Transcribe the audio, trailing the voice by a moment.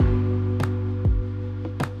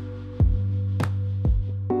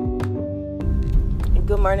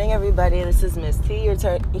morning, everybody. This is Miss T. You're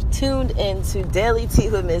tuned into Daily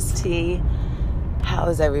Tea with Miss T. How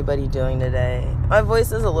is everybody doing today? My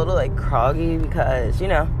voice is a little croggy because,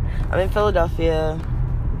 I'm in Philadelphia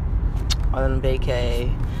on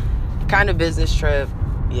vacay, kind of business trip.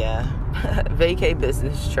 Yeah, vacay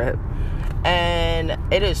business trip. And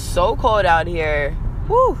it is so cold out here.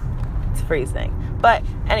 Woo, it's freezing. But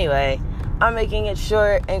anyway, I'm making it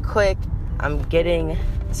short and quick. I'm getting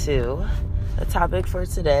to the topic for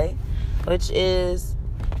today, which is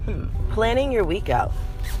planning your week out.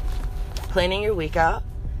 Planning your week out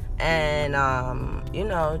and,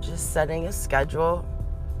 just setting a schedule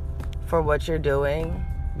for what you're doing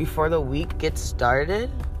before the week gets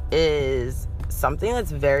started is something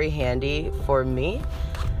that's very handy for me.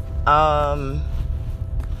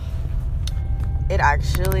 It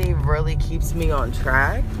actually really keeps me on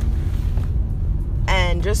track.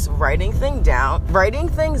 And just writing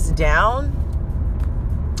things down,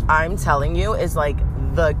 I'm telling you, is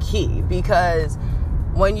the key. Because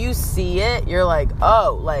when you see it, you're like,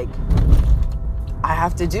 oh, I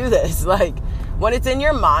have to do this. When it's in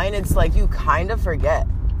your mind, it's you kind of forget.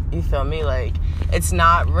 You feel me? It's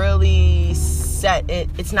not really set.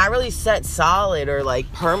 It's not really set solid or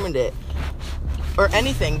permanent or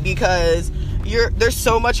anything because there's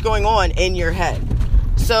so much going on in your head.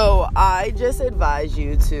 So I just advise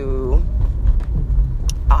you to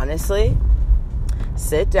honestly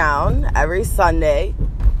sit down every Sunday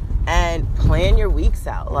and plan your weeks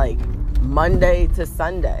out, Monday to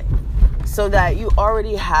Sunday, so that you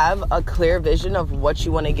already have a clear vision of what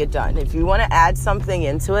you want to get done. If you want to add something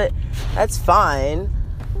into it, that's fine,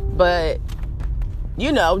 but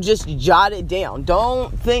just jot it down.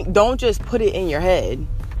 Don't just put it in your head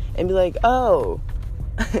and be like, oh,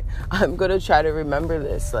 I'm going to try to remember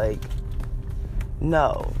this.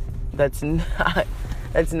 No, that's not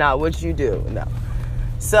what you do. No.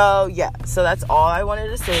 So that's all I wanted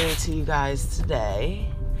to say to you guys today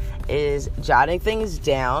is jotting things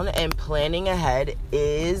down and planning ahead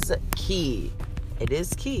is key. It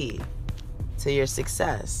is key to your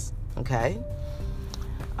success. Okay.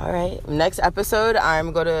 All right. Next episode,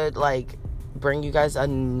 I'm going to bring you guys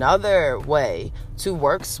another way to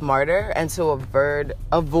work smarter and to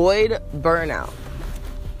avoid burnout.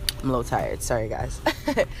 I'm a little tired. Sorry, guys.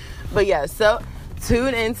 But yeah, so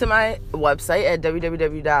tune into my website at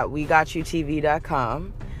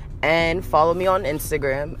www.wegotyouTV.com and follow me on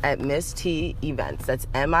Instagram at Miss T Events. That's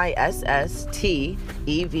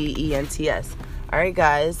MISSTEVENTS. All right,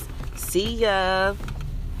 guys. See ya.